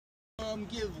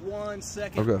Give 1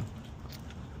 second. Okay.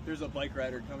 There's a bike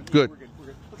rider coming. Good. We're good. We're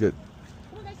good. Good.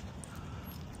 Come on, guys.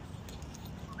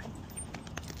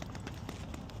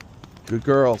 Good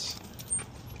girls.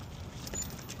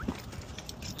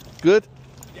 Good?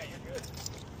 Yeah, you're good.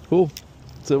 Cool.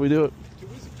 That's how we do it. Too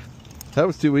easy. That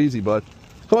was too easy, bud.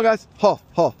 Come on, guys. Haw,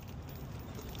 haw.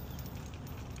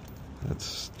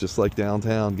 That's just like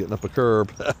downtown, getting up a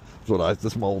curb.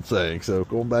 That's my old saying. So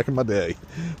going back in my day.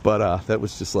 But that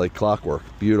was just like clockwork.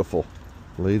 Beautiful.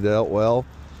 Laid out well.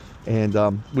 And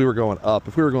we were going up.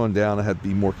 If we were going down, I had to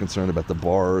be more concerned about the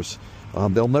bars.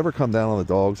 They'll never come down on the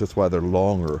dogs. That's why they're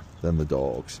longer than the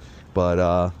dogs.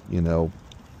 But, you know,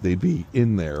 they'd be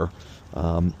in there.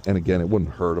 And again, it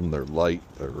wouldn't hurt them. They're light.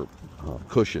 They're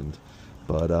cushioned.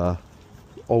 But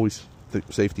always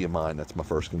safety in mind. That's my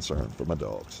first concern for my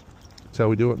dogs. That's how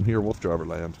we do it in here, Wolf Driver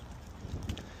Land.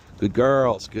 Good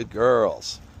girls. Good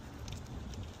girls.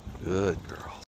 Good girls.